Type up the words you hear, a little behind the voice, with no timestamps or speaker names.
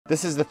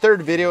This is the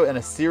third video in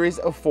a series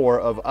of 4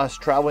 of us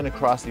traveling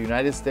across the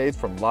United States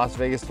from Las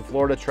Vegas to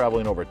Florida,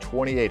 traveling over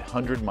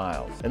 2,800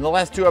 miles. In the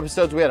last 2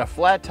 episodes, we had a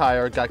flat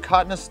tire, got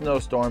caught in a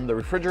snowstorm, the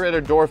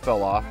refrigerator door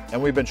fell off,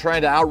 and we've been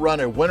trying to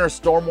outrun a winter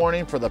storm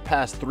warning for the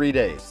past 3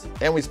 days.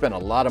 And we spent a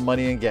lot of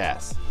money in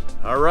gas.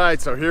 All right,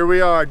 so here we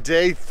are,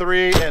 day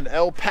 3 in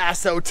El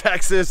Paso,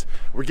 Texas.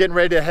 We're getting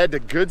ready to head to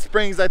Good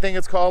Springs, I think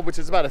it's called, which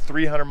is about a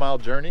 300-mile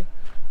journey.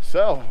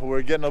 So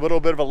we're getting a little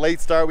bit of a late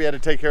start. We had to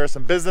take care of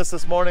some business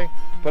this morning,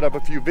 put up a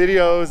few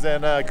videos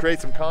and create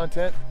some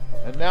content.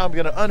 And now I'm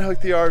gonna unhook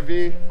the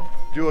RV,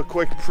 do a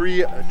quick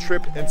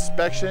pre-trip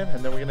inspection,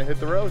 and then we're gonna hit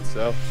the road.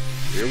 So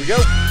here we go.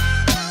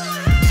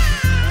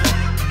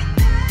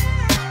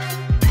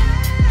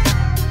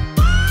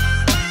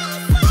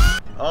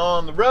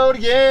 On the road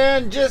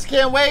again, just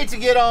can't wait to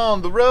get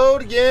on the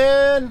road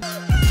again.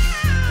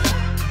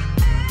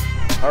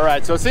 All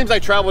right, so it seems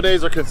like travel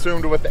days are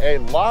consumed with a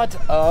lot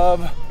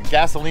of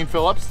gasoline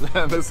fill-ups.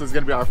 This is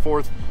gonna be our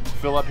 4th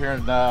fill-up here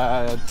in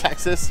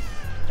Texas.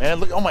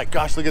 And look, oh my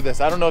gosh, look at this.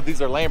 I don't know if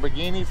these are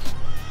Lamborghinis,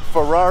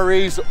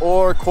 Ferraris,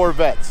 or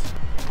Corvettes.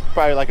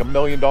 Probably like $1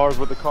 million worth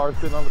of cars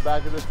sitting on the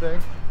back of this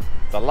thing.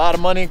 It's a lot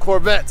of money in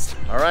Corvettes.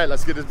 All right,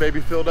 let's get this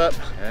baby filled up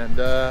and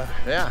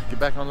yeah, get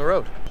back on the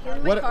road.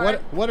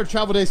 What are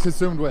travel days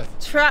consumed with?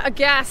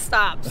 Gas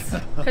stops,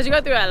 because you go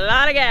through a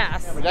lot of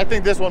gas. Yeah, but I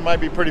think this one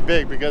might be pretty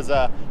big because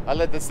I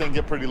let this thing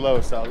get pretty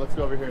low. So let's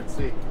go over here and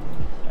see.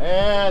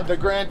 And the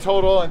grand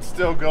total, and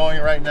still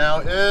going right now,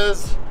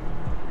 is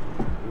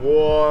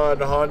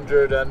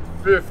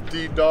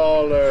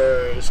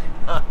 $150.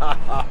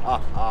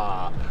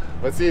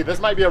 Let's see, this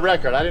might be a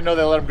record. I didn't know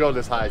they let them go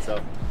this high.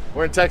 So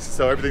we're in Texas,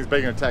 so everything's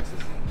bigger in Texas.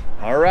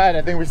 All right,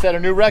 I think we set a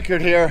new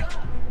record here.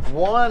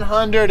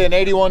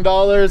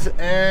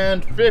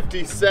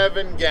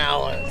 $181.57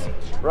 gallons.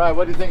 Right,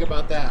 what do you think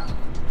about that?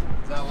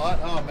 Is that a lot?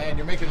 Oh man,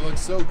 you're making it look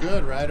so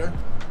good, Ryder.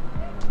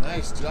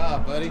 Nice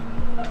job, buddy.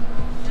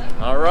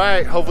 All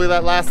right, hopefully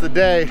that lasts the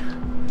day.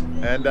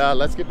 And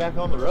let's get back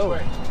on the road.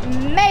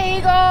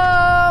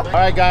 Mego! All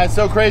right guys,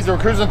 so crazy. We're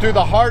cruising through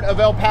the heart of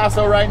El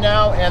Paso right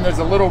now, and there's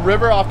a little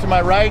river off to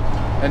my right,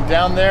 and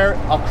down there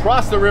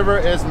across the river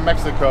is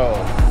Mexico.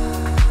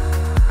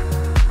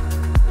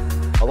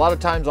 A lot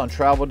of times on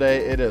travel day,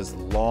 it is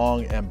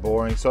long and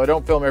boring, so I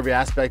don't film every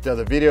aspect of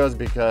the videos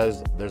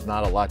because there's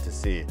not a lot to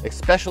see,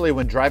 especially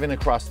when driving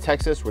across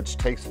Texas, which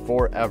takes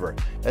forever.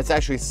 It's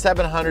actually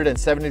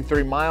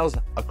 773 miles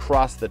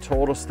across the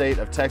total state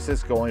of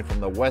Texas, going from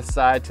the west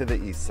side to the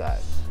east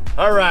side.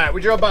 All right, we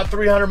drove about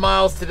 300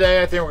 miles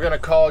today. I think we're gonna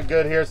call it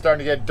good here. It's starting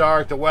to get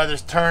dark, the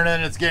weather's turning,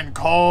 it's getting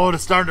cold,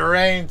 it's starting to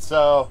rain,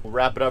 so we'll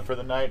wrap it up for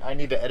the night. I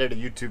need to edit a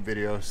YouTube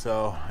video,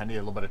 so I need a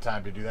little bit of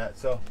time to do that.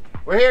 So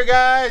we're here,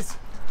 guys.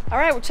 All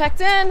right, we're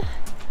checked in.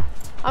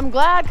 I'm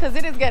glad because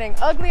it is getting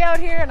ugly out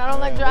here and I don't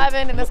like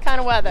driving in this kind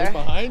of weather. Look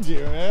behind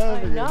you,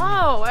 man. I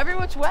know, every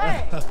which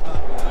way.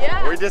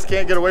 Yeah. We just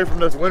can't get away from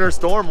this winter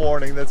storm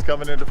warning that's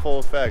coming into full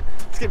effect.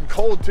 It's getting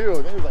cold too.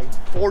 I think it's like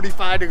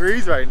 45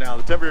 degrees right now.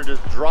 The temperature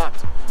just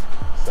dropped.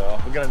 So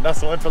we're gonna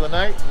nestle in for the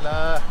night and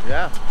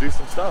yeah, do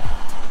some stuff.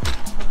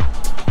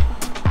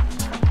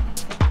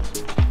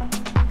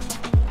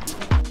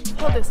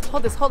 Hold this,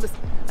 hold this, hold this.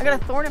 I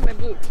got a thorn in my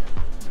boot.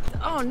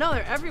 Oh no,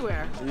 they're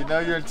everywhere. You know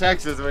you're in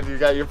Texas when you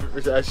got your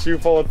shoe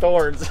full of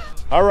thorns.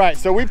 All right,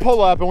 so we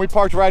pull up and we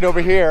parked right over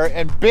here,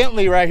 and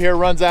Bentley right here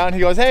runs out and he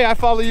goes, hey, I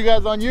follow you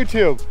guys on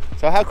YouTube.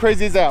 So how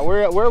crazy is that?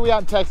 Where are we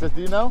out in Texas, do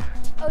you know?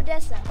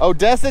 Odessa.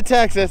 Odessa,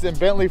 Texas, and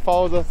Bentley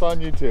follows us on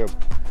YouTube.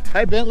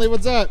 Hi Bentley,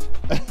 what's up?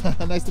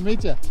 Nice to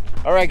meet you.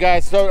 All right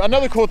guys, so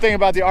another cool thing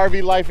about the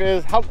RV life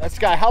is,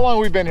 Sky, how long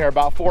have we been here?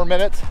 About 4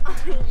 minutes?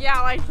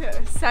 Yeah, like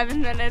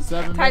 7 minutes,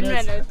 10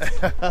 minutes.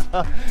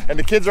 And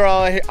the kids are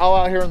all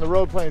out here on the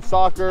road playing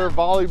soccer,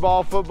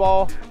 volleyball,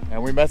 football,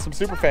 and we met some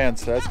super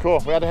fans, so that's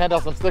cool. We had to hand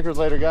out some stickers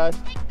later, guys.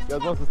 You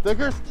guys want some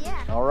stickers? Yeah.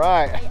 All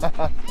right.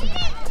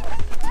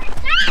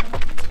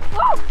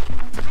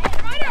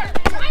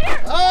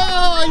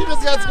 Oh, you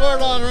just got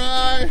scored on,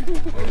 right?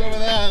 What's over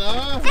that,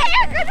 huh?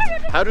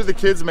 How do the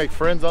kids make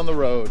friends on the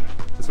road?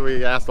 That's what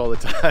we asked all the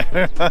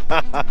time.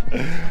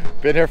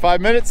 Been here 5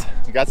 minutes,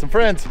 you got some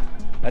friends.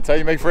 That's how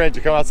you make friends.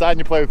 You come outside and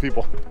you play with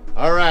people.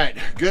 All right,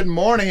 good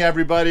morning,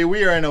 everybody.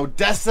 We are in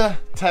Odessa,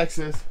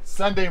 Texas,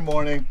 Sunday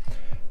morning.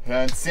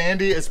 And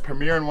Sandy is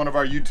premiering one of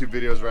our YouTube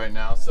videos right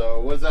now.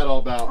 So what is that all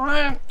about?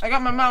 I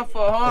got my mouth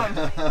full, hold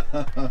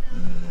on.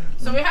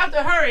 So we have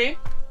to hurry.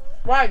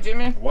 Why,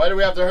 Jimmy? Why do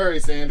we have to hurry,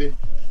 Sandy?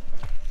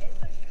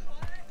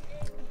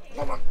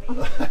 All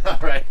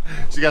right,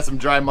 she got some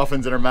dry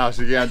muffins in her mouth.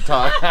 She can't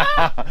talk.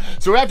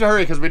 So we have to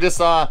hurry because we just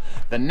saw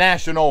the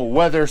National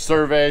Weather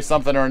Survey,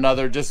 something or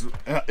another, just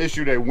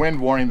issued a wind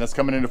warning that's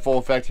coming into full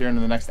effect here in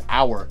the next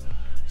hour.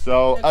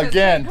 So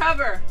again,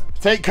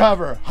 take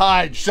cover,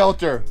 hide,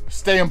 shelter,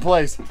 stay in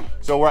place.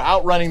 So we're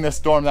outrunning this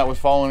storm that was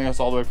following us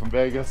all the way from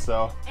Vegas.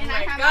 So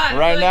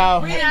right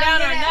now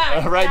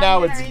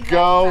it's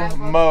go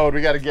mode.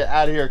 We got to get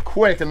out of here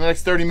quick in the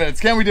next 30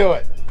 minutes. Can we do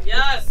it?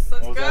 Yes,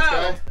 let's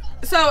go.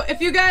 So if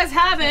you guys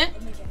haven't,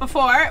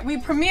 before, we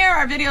premiere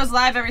our videos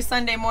live every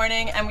Sunday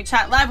morning and we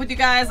chat live with you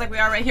guys like we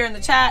are right here in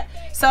the chat.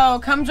 So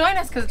come join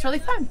us because it's really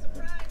fun.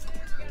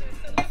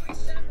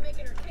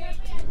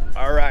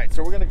 All right,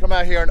 so we're gonna come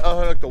out here and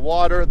unhook the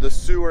water, the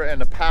sewer,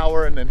 and the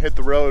power, and then hit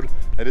the road.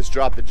 I just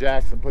dropped the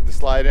jacks and put the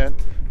slide in.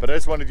 But I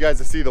just wanted you guys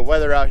to see the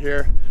weather out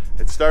here.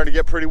 It's starting to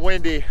get pretty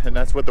windy, and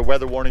that's what the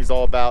weather warning is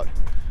all about,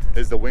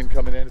 is the wind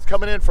coming in. It's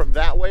coming in from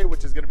that way,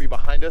 which is gonna be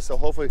behind us, so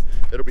hopefully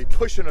it'll be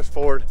pushing us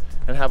forward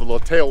and have a little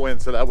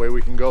tailwind, so that way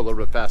we can go a little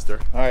bit faster.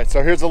 All right,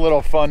 so here's a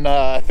little fun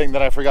thing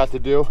that I forgot to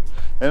do.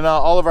 And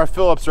all of our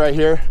fill-ups right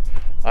here,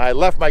 I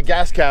left my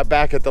gas cap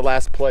back at the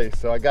last place,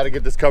 so I got to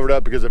get this covered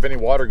up because if any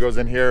water goes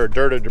in here or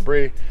dirt or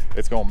debris,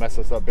 it's gonna mess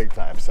us up big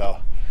time. So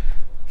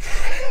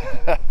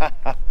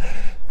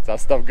that's how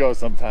stuff goes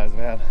sometimes,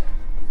 man.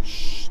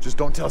 Shh, just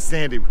don't tell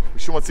Sandy.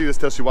 She won't see this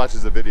till she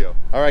watches the video.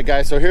 All right,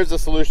 guys, so here's the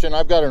solution.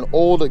 I've got an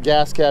old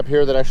gas cap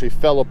here that actually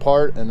fell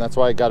apart, and that's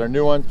why I got a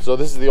new one. So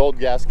this is the old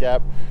gas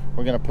cap.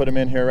 We're gonna put them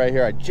in here right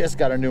here. I just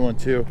got a new one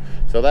too,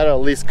 so that'll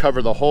at least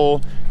cover the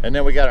hole. And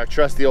then we got our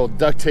trusty old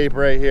duct tape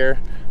right here,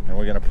 and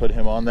we're gonna put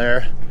him on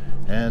there,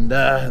 and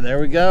there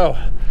we go.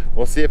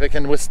 We'll see if it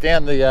can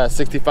withstand the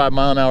 65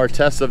 mile an hour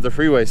test of the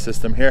freeway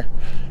system here.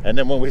 And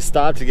then when we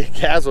stop to get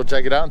gas, we'll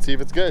check it out and see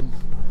if it's good.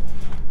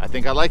 I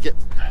think I like it.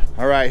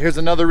 All right, here's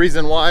another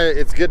reason why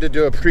it's good to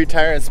do a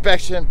pre-tire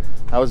inspection.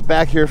 I was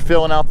back here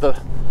filling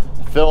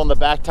the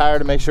back tire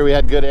to make sure we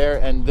had good air,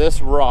 and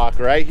this rock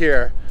right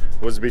here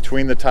was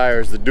between the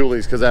tires, the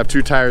dualies, because I have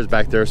 2 tires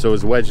back there, so it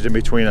was wedged in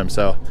between them.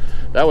 So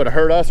that would have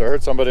hurt us or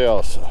hurt somebody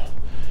else.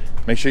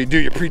 Make sure you do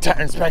your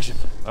pre-tire inspection.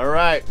 All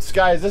right,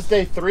 Sky, is this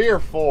day 3 or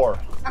 4?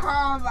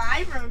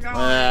 I forgot.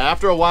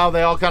 After a while,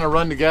 they all kind of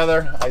run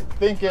together. I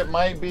think it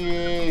might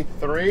be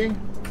 3.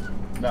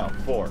 No,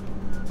 4.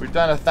 We've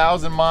done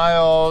 1,000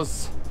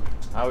 miles.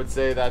 I would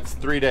say that's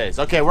 3 days.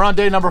 Okay, we're on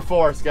day number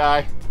 4,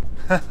 Sky.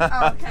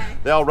 Okay.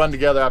 They all run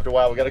together after a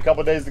while. We got a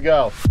couple days to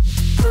go.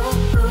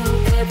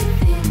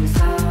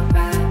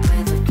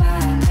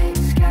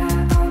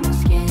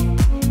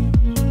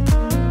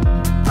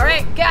 All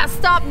right, gas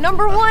stop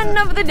number 1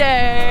 of the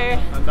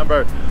day.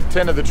 Number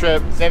 10 of the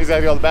trip. Sandy's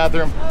gotta go to the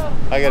bathroom.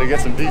 I gotta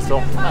get some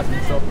diesel. Not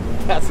diesel.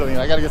 Gasoline.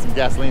 I gotta get some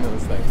gasoline in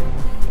this thing.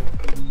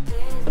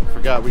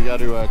 Forgot we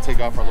gotta take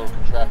off our little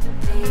contraption.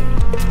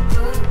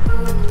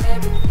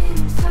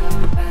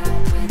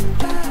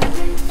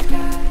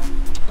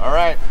 All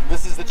right,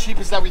 this is the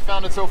cheapest that we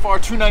found it so far.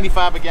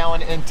 $2.95 a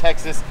gallon in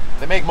Texas.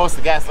 They make most of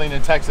the gasoline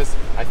in Texas,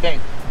 I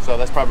think. So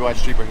that's probably why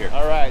it's cheaper here.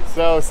 All right,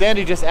 so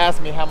Sandy just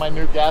asked me how my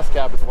new gas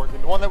cap is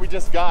working. The one that we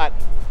just got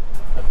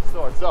at the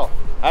store. So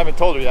I haven't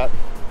told her yet.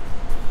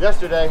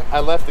 Yesterday,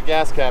 I left the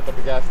gas cap at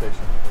the gas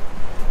station.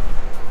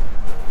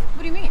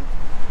 What do you mean?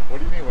 What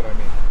do you mean what I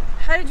mean?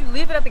 How did you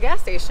leave it at the gas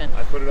station?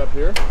 I put it up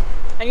here.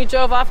 And you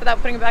drove off without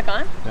putting it back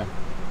on? Yeah.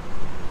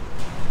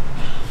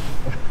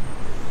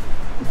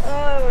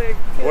 Oh my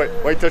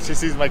God. Wait till she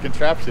sees my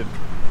contraption.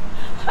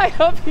 I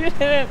hope you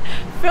didn't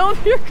film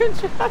your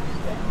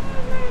contraption.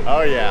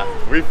 Oh yeah,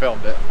 we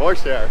filmed it, for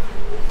sure.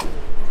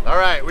 All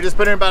right, we just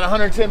put in about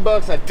 110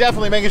 bucks. I'm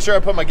definitely making sure I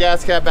put my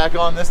gas cap back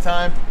on this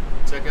time.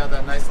 Check out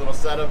that nice little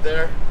setup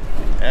there.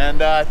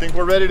 And I think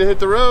we're ready to hit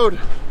the road.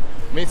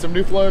 Meet some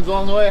new Florins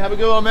along the way. Have a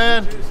good one,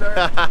 man. You, sir.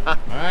 All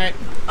right.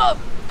 Oh,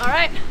 all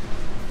right.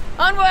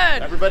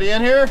 Onward. Everybody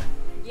in here?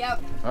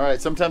 Yep. All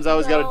right, sometimes I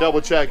always got to double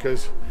check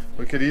because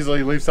we could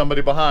easily leave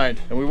somebody behind.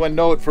 And we wouldn't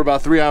know it for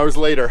about 3 hours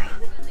later.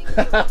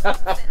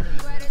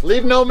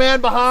 Leave no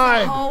man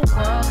behind. Whole world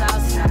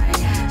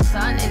outside,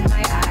 sun in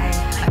my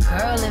eye, a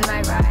girl in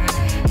my ride,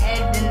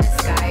 head in the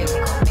sky. We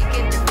gon' make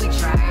it if we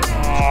try.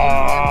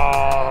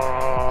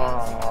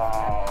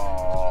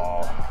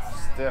 Oh,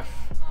 stiff.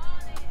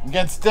 I'm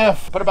getting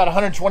stiff. Put about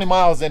 120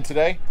 miles in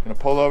today. Gonna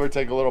pull over,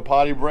 take a little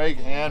potty break,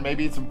 and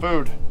maybe eat some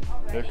food.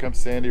 Here comes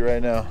Sandy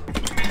right now.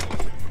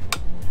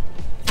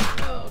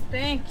 Oh,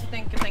 thank you,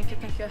 thank you, thank you,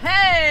 thank you.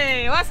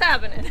 Hey, what's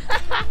happening?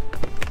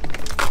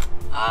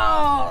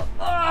 Oh,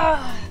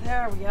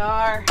 there we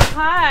are.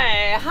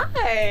 Hi,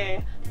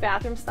 hi.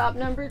 Bathroom stop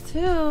number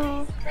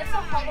 2. That's a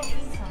Halloween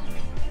song.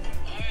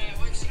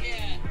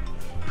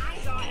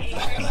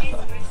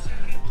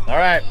 All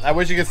right, I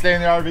wish you could stay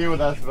in the RV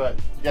with us, but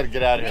you gotta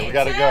get out of here. We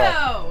gotta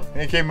go.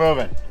 You keep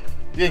moving.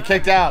 You get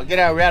kicked out. Get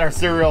out. We had our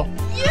cereal.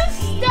 You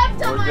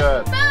stepped on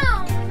my phone.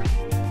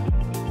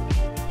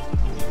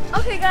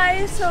 Okay,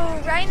 guys. So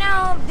right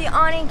now the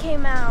awning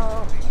came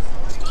out.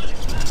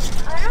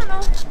 I don't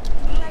know.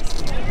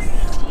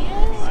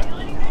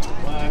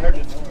 Well, I heard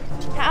it.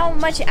 How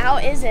much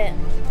out is it?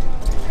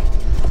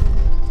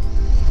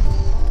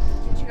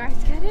 Did you guys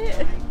get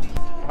it?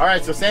 All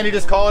right, so Sandy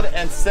just called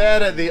and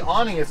said the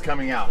awning is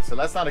coming out, so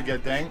that's not a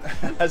good thing.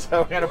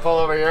 So we're gonna pull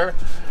over here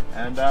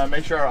and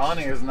make sure our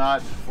awning is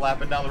not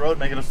flapping down the road,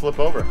 making us flip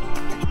over.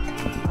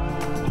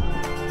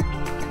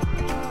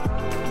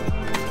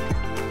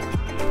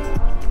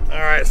 All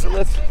right, so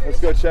let's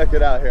go check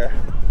it out here.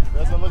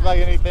 Doesn't look like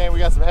anything. We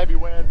got some heavy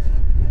winds.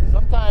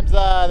 Sometimes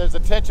there's a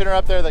tensioner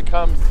up there that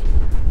comes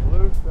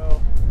loose,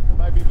 so it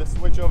might be the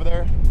switch over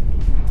there.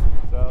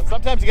 So So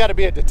sometimes you got to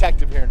be a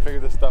detective here and figure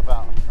this stuff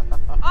out.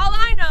 All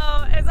I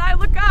know is I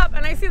look up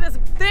and I see this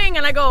thing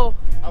and I go,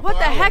 what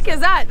the heck is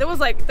that? It was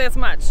like this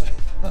much.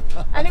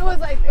 And it was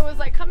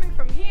like coming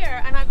from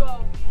here and I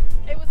go,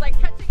 it was like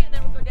catching it and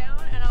then it would go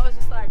down and I was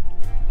just like,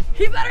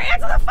 he better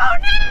answer the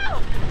phone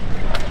now!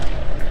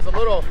 There's a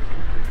little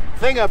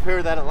thing up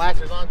here that it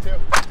latches onto.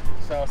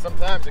 So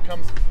sometimes it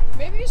comes.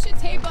 Maybe you should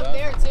tape up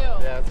there too.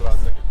 Yeah, that's what I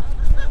was thinking.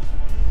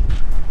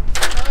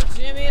 Oh,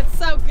 Jimmy, it's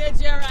so good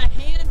you're a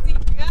handy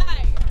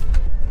guy.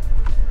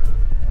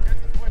 Here's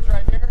the switch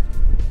right here.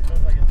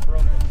 Looks like it's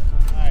broken.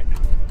 All right.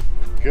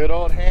 Good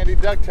old handy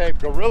duct tape,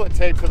 gorilla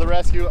tape to the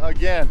rescue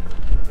again.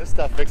 This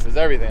stuff fixes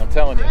everything, I'm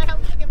telling you. All right,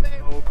 I'm looking,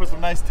 babe. We'll put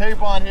some nice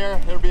tape on here.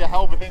 It'll be a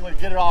hell of a thing to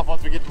get it off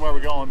once we get to where we're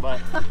going, but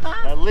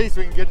at least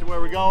we can get to where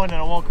we're going and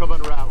it won't come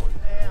unraveled.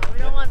 Yeah, we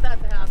don't want that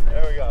to happen.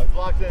 There we go.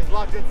 It's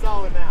locked in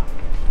solid now.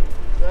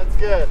 That's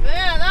good.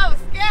 Man, that was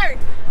scary.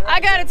 I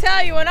gotta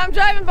tell you, when I'm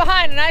driving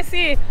behind and I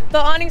see the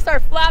awning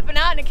start flapping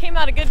out and it came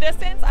out a good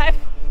distance, I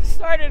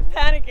started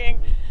panicking.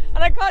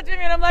 And I called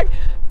Jimmy and I'm like,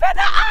 put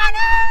the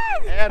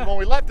awning! And when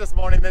we left this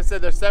morning, they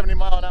said there's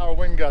 70-mile-an-hour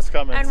wind gusts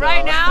coming. And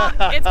right now,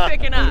 it's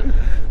picking up.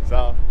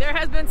 So there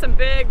has been some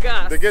big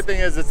gusts. the good thing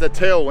is it's a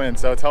tailwind,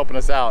 so it's helping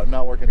us out,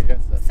 not working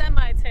against us.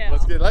 Semi-tail.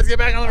 Let's get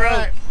back on the road.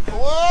 Right.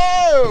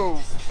 Whoa!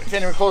 I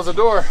can't even close the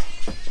door.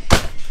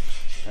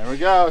 There we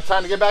go.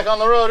 Time to get back on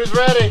the road. Who's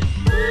ready?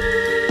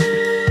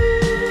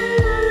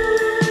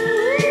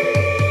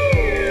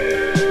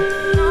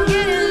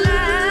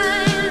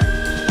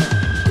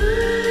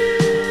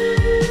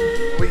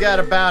 We got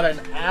about an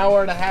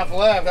hour and a half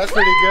left. That's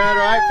pretty good,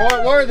 right?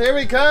 Fort Worth, here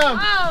we come.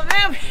 Oh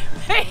man, we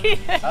made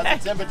it. How's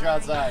the temperature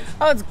outside?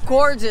 Oh, it's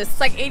gorgeous. It's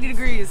like 80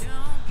 degrees.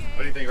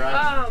 What do you think,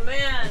 Ryan? Oh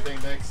man. What do you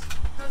think, Nix?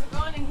 How's it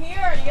going in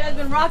here? You guys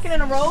been rocking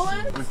and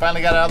rolling? We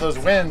finally got out of those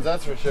winds,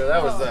 that's for sure.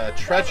 That was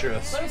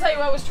treacherous. Let me tell you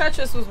what was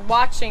treacherous was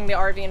watching the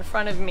RV in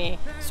front of me,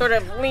 sort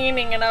of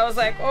leaning, and I was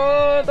like,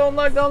 oh, don't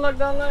look, don't look,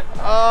 don't look.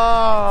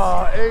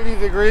 Oh,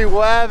 80-degree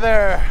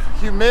weather,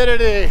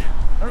 humidity.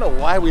 I don't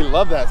know why we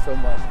love that so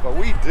much, but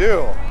we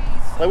do.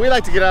 Like, we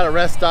like to get out of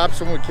rest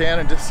stops when we can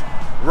and just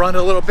run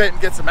a little bit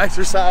and get some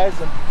exercise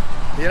and,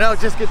 you know,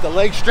 just get the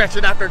legs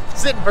stretching after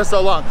sitting for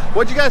so long.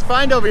 What'd you guys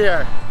find over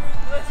here?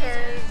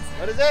 Lizards.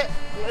 What is it?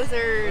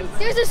 Lizards.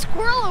 There's a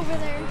squirrel over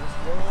there.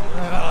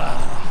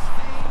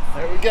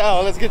 There we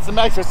go. Let's get some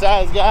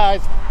exercise,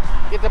 guys.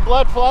 Get the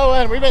blood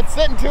flowing. We've been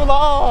sitting too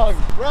long.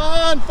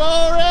 Run,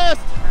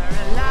 Forrest!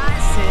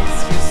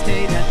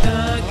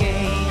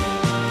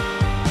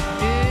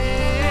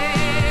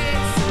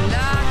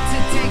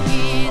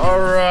 All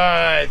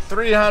right,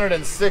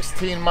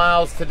 316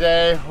 miles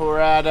today. We're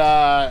at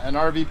an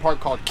RV park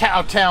called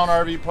Cowtown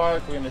RV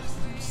Park. We're gonna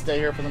stay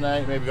here for the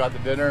night, maybe go out to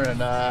dinner, and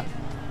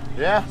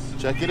yeah,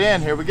 check it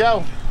in. Here we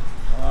go.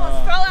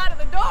 Oh, stroll out of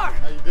the door.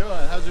 How you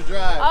doing? How's your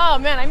drive? Oh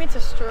man, I need to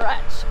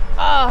stretch.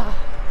 Oh,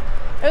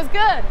 it was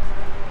good.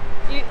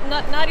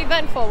 Not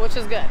eventful, which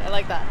is good. I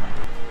like that.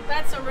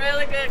 That's some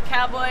really good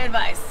cowboy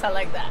advice. I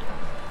like that.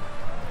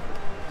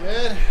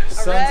 Good.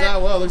 Sun's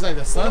out. Well, it looks like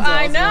the sun's out.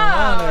 I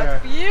know.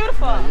 It's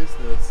beautiful. I'm not used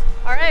to this.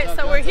 All right,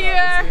 so we're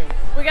here.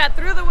 We got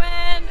through the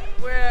wind.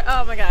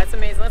 Oh my God, it's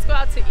amazing. Let's go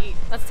out to eat.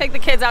 Let's take the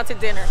kids out to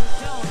dinner.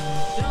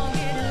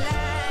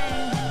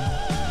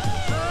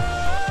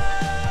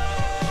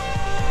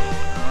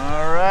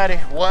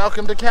 Alrighty,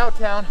 welcome to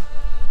Cowtown.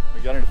 We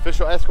got an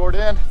official escort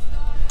in.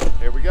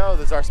 Here we go.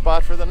 This is our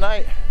spot for the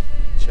night.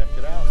 Check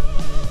it out.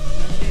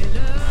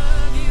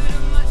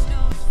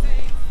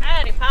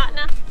 Howdy,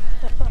 partner.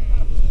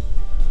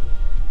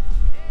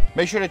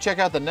 Make sure to check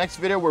out the next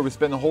video where we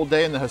spend the whole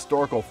day in the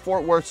historical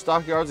Fort Worth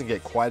stockyards and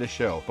get quite a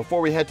show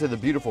before we head to the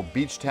beautiful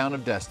beach town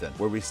of Destin,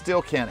 where we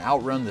still can't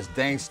outrun this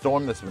dang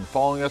storm that's been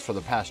following us for the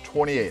past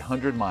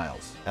 2,800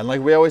 miles. And like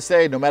we always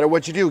say, no matter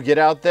what you do, get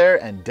out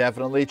there and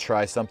definitely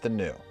try something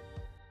new.